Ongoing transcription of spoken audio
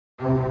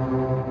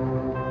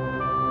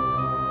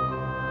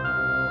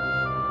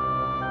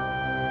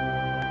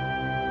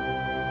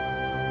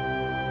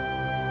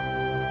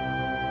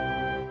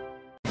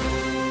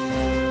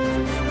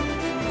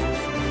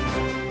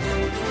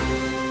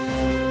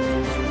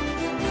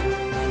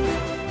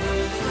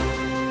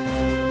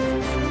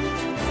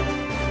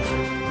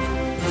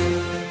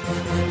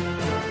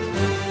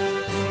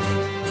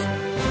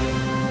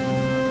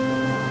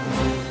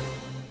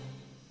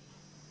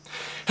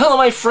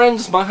Hello my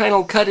friends, my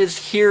final cut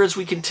is here as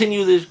we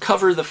continue to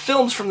cover the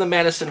films from the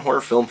Madison Horror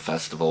Film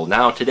Festival.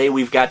 Now today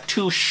we've got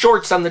two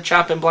shorts on the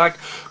chopping block,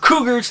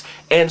 Cougars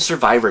and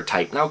Survivor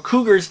Type. Now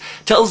Cougars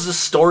tells the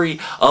story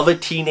of a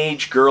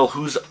teenage girl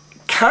who's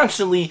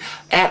constantly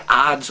at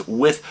odds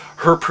with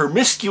her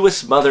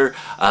promiscuous mother,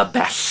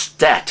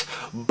 Bastet.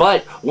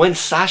 But when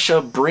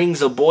Sasha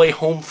brings a boy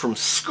home from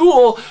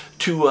school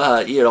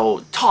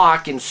to,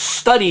 talk and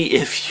study,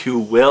 if you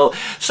will,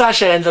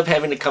 Sasha ends up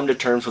having to come to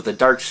terms with a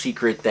dark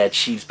secret that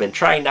she's been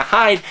trying to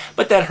hide,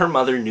 but that her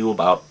mother knew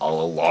about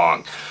all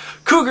along.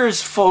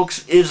 Cougars,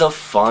 folks, is a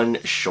fun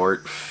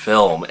short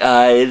film.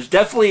 It's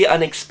definitely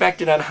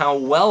unexpected on how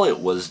well it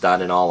was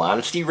done, in all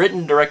honesty. Written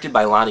and directed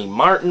by Lonnie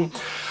Martin.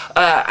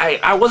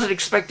 I wasn't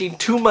expecting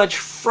too much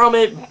from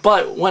it,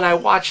 but when I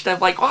watched it, I'm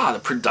like, wow, the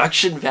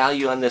production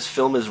value on this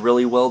film is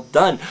really well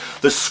done.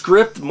 The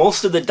script,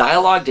 most of the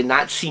dialogue did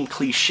not seem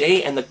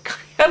cliche, and the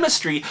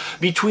chemistry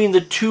between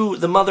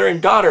the mother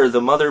and daughter,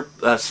 the mother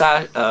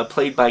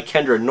played by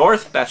Kendra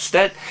North,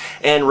 Bastet,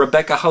 and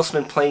Rebecca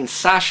Hausman playing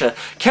Sasha,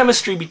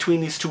 chemistry between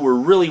these two were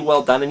really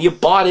well done, and you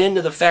bought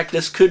into the fact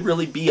this could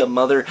really be a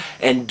mother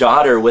and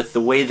daughter with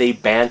the way they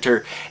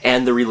banter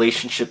and the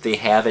relationship they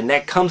have, and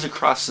that comes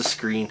across the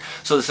screen.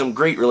 So there's some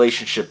great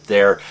relationship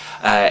there,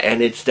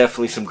 and it's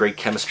definitely some great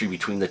chemistry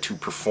between the two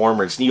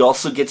performers. And you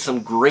also get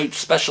some great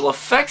special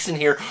effects in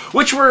here,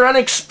 which were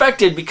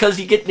unexpected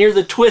because you get near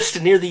the twist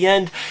and near the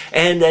end,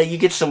 and you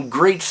get some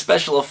great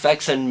special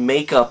effects and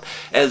makeup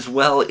as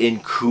well in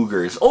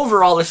Cougars.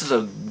 Overall, this is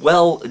a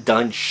well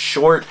done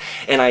short,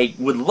 and I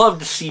would love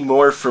to see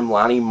more from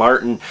Lonnie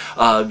Martin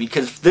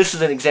because this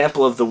is an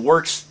example of the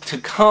works to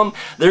come.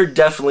 They're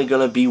definitely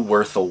going to be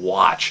worth a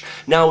watch.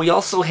 Now, we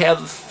also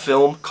have a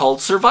film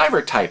called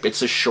Survivor Type.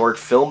 It's a short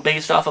film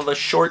based off of a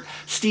short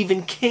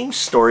Stephen King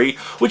story,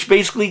 which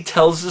basically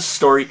tells the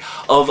story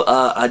of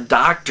a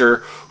doctor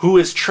who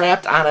is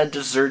trapped on a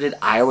deserted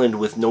island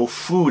with no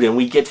food, and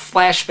we get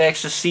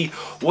flashbacks to see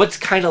what's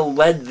kind of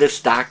led this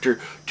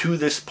doctor to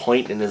this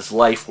point in his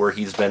life where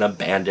he's been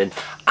abandoned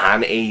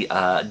on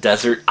a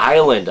desert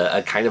island,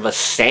 a kind of a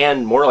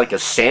sand, more like a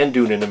sand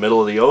dune in the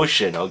middle of the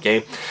ocean,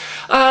 okay?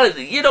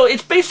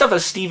 It's based off a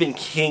Stephen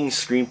King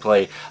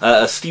screenplay,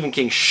 a Stephen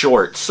King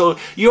short, so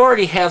you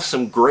already have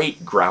some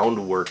great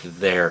groundwork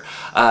there.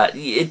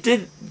 It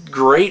did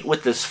great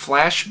with this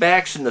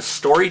flashbacks and the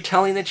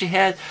storytelling that you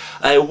had.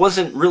 It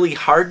wasn't really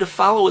hard to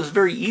follow, it was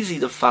very easy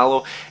to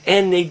follow,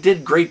 and they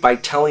did great by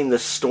telling the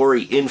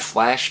story in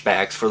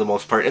flashbacks for the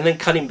most part, and then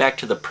cutting back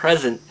to the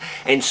present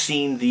and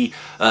seeing the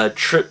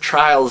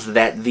trials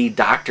that the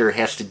doctor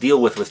has to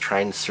deal with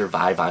trying to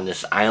survive on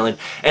this island,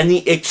 and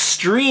the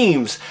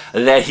extremes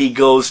that he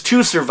goes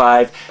to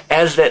survive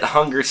as that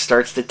hunger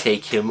starts to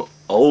take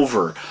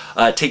over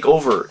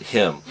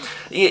him.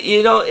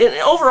 And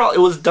overall it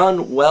was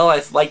done well.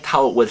 I liked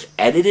how it was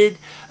edited,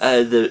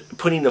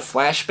 putting the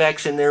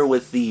flashbacks in there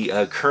with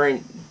the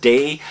current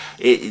day.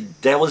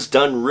 That was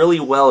done really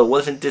well. It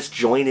wasn't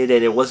disjointed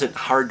and it wasn't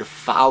hard to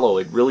follow.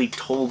 It really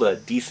told a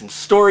decent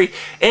story,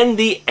 and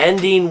the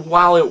ending,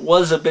 while it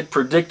was a bit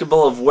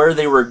predictable of where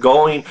they were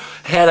going,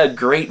 had a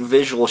great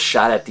visual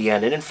shot at the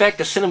end. And in fact,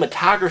 the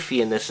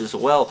cinematography in this as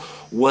well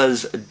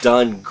was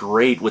done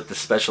great with the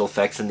special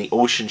effects and the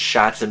ocean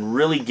shots and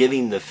really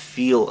giving the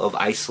feel of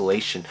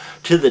isolation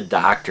to the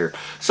doctor.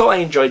 So I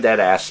enjoyed that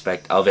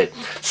aspect of it.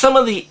 Some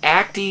of the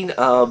acting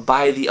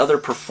by the other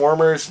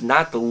performers,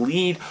 not the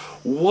lead,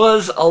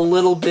 was a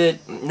little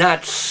bit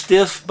not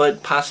stiff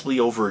but possibly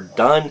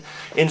overdone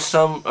in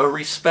some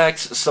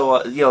respects.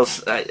 So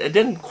I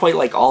didn't quite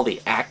like all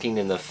the acting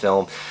in the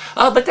film,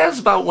 but that's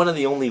about one of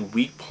the only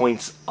weak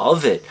points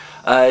of it.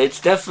 It's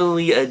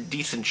definitely a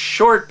decent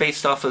short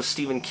based off of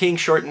Stephen King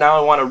short. Now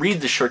I want to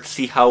read the short to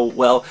see how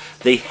well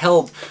they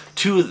held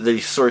to the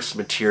source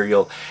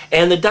material.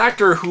 And the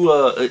doctor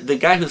the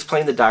guy who's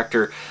playing the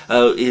doctor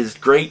is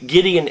great,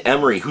 Gideon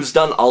Emery, who's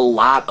done a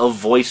lot of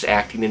voice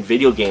acting in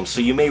video games.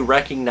 So you may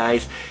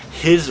recognize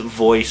his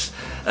voice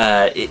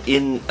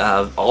in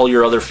all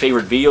your other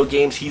favorite video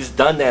games. He's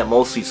done that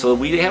mostly, so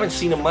we haven't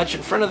seen him much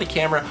in front of the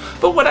camera,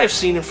 but what I've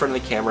seen in front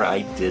of the camera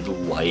I did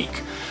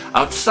like.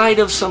 Outside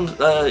of some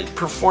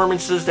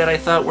performances that I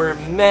thought were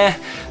meh,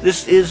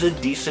 this is a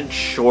decent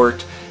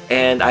short,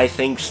 and I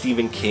think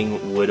Stephen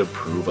King would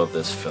approve of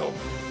this film.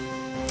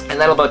 And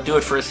that'll about do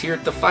it for us here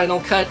at The Final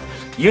Cut.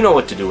 You know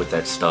what to do with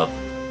that stuff.